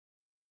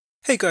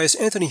Hey guys,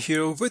 Anthony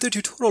here with a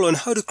tutorial on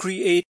how to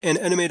create an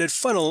animated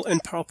funnel in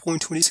PowerPoint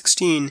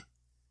 2016.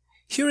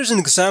 Here is an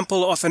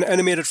example of an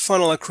animated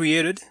funnel I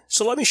created,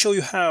 so let me show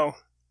you how.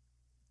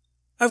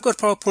 I've got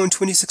PowerPoint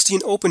 2016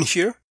 open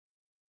here.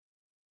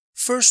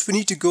 First, we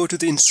need to go to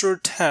the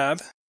Insert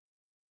tab,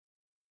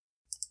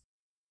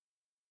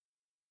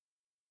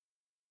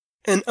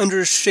 and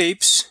under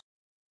Shapes,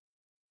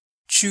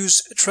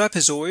 choose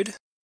Trapezoid.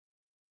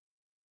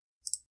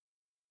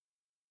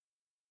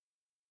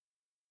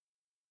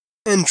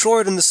 And draw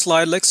it on the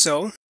slide like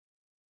so.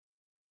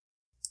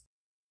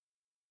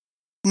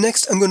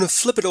 Next, I'm going to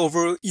flip it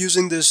over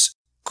using this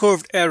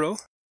curved arrow.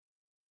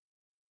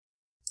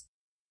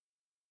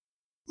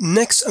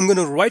 Next, I'm going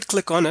to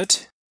right-click on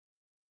it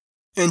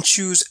and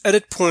choose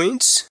Edit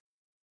Points.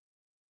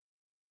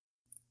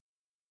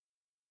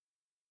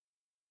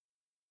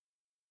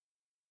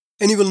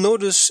 And you will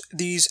notice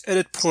these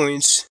edit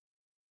points.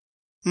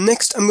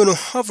 Next, I'm going to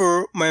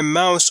hover my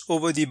mouse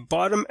over the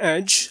bottom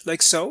edge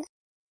like so,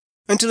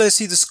 until I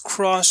see this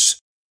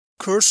cross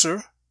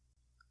cursor.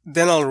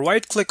 Then I'll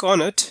right-click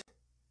on it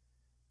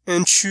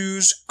and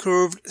choose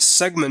Curved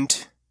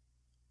Segment.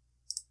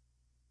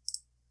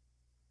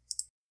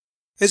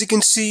 As you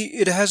can see,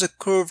 it has a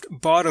curved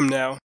bottom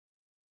now.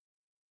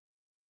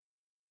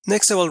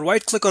 Next, I will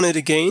right-click on it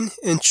again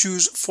and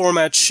choose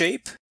Format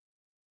Shape.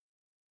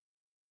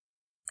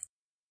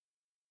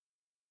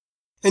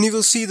 And you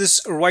will see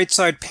this right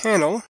side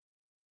panel.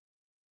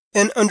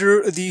 And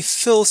under the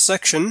Fill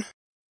section,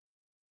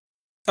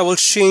 I will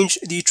change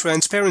the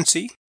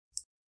transparency.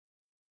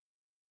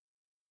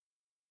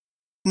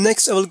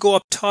 Next, I will go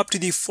up top to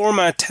the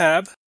Format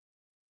tab,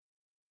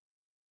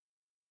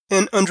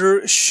 and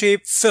under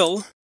Shape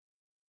Fill,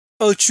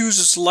 I'll choose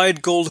this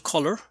light gold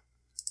color.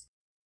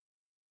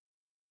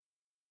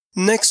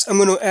 Next, I'm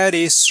going to add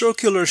a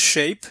circular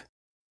shape.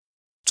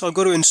 So I'll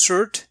go to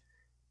Insert,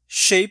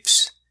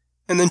 Shapes,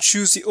 and then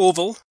choose the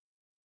oval,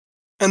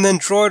 and then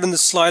draw it on the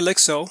slide like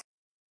so.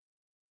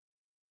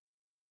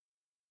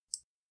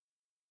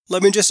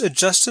 Let me just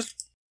adjust it.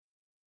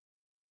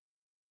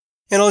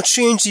 And I'll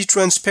change the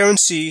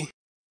transparency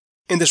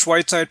in this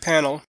right side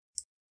panel.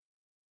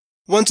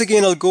 Once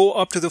again, I'll go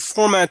up to the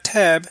Format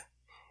tab,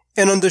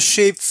 and under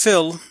Shape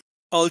Fill,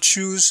 I'll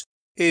choose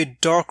a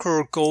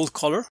darker gold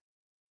color,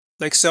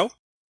 like so.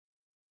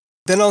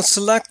 Then I'll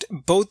select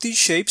both these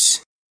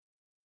shapes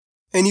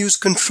and use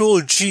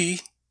Ctrl G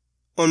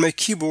on my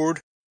keyboard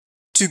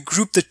to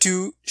group the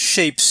two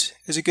shapes.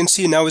 As you can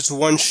see, now it's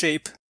one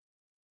shape.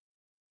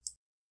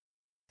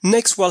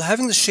 Next, while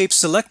having the shape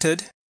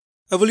selected,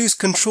 I will use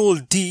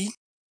Ctrl D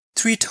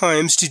 3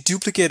 times to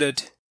duplicate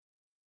it.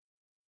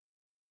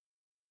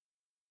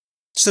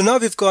 So now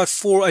we've got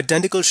 4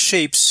 identical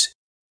shapes,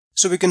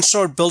 so we can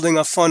start building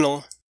a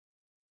funnel.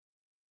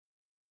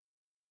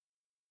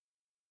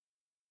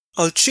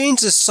 I'll change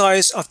the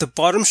size of the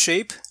bottom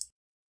shape,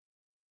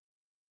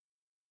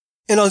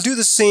 and I'll do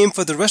the same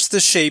for the rest of the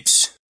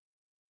shapes.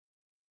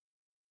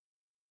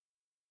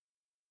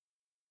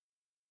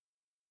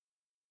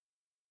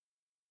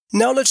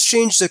 Now let's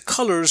change the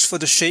colors for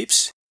the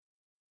shapes.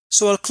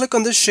 So I'll click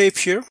on this shape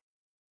here.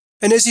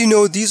 And as you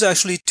know, these are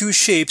actually 2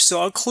 shapes.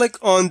 So I'll click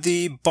on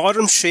the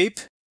bottom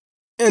shape,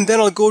 and then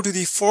I'll go to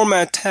the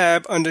Format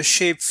tab under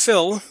Shape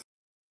Fill.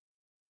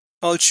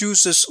 I'll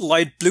choose this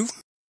light blue.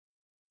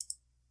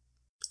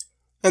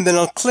 And then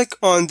I'll click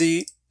on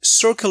the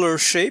circular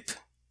shape,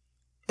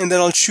 and then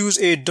I'll choose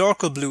a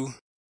darker blue,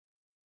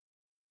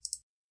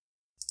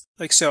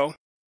 like so.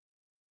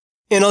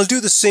 And I'll do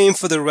the same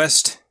for the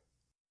rest.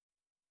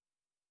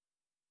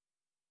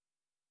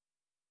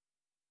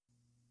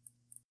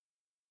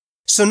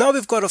 So now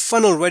we've got a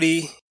funnel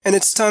ready, and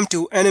it's time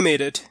to animate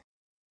it.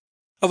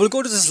 I will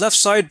go to this left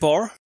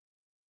sidebar,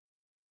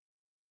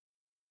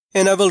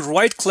 and I will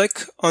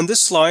right-click on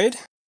this slide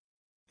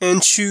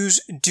and choose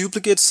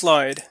Duplicate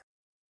Slide.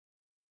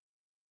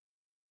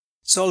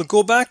 So I'll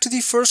go back to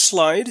the first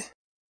slide,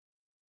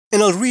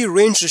 and I'll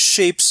rearrange the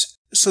shapes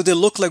so they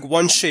look like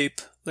one shape,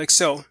 like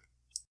so.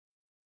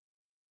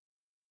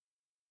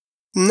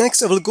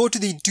 Next, I will go to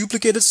the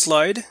duplicated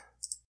slide,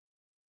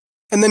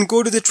 and then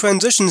go to the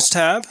Transitions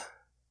tab,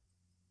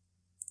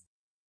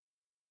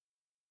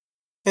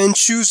 and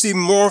choose the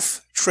Morph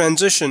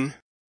Transition.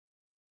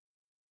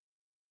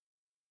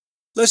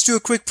 Let's do a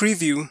quick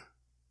preview.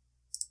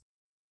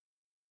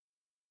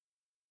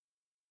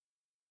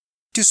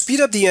 To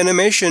speed up the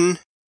animation,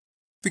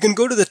 we can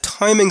go to the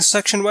Timing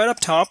section right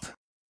up top,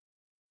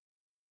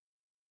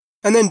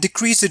 and then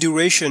decrease the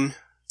duration.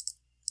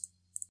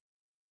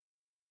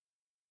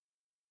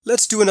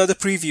 Let's do another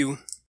preview.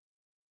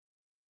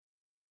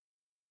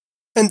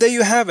 And there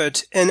you have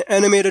it, an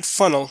animated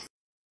funnel.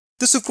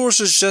 This, of course,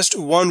 is just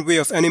one way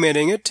of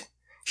animating it.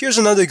 Here's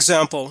another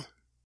example.